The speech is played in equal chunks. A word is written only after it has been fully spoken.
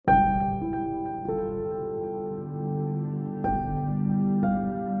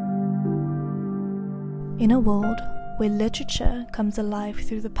In a world where literature comes alive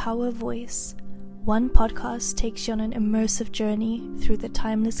through the power of voice, one podcast takes you on an immersive journey through the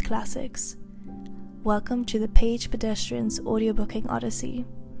timeless classics. Welcome to the Pedestrian's audiobooking odyssey.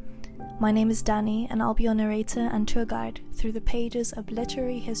 My name is Danny, and I'll be your narrator and tour guide through the pages of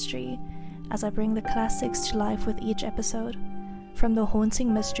literary history as I bring the classics to life with each episode. From the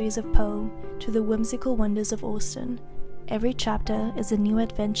haunting mysteries of Poe to the whimsical wonders of Austen, every chapter is a new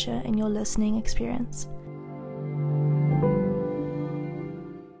adventure in your listening experience.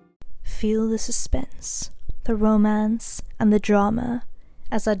 Feel the suspense, the romance, and the drama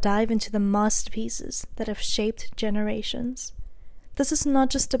as I dive into the masterpieces that have shaped generations. This is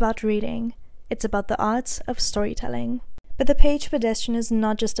not just about reading, it's about the art of storytelling. But the Pedestrian is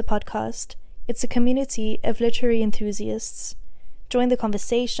not just a podcast, it's a community of literary enthusiasts. Join the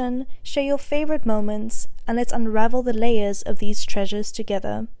conversation, share your favorite moments, and let's unravel the layers of these treasures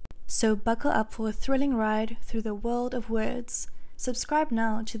together. So buckle up for a thrilling ride through the world of words. Subscribe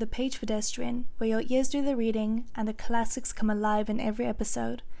now to the Pedestrian, where your ears do the reading and the classics come alive in every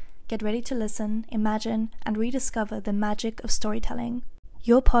episode. Get ready to listen, imagine, and rediscover the magic of storytelling.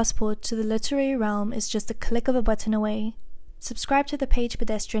 Your passport to the literary realm is just a click of a button away. Subscribe to the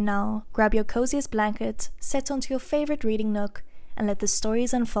Pedestrian now, grab your coziest blanket, settle into your favorite reading nook, and let the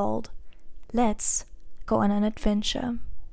stories unfold. Let's go on an adventure.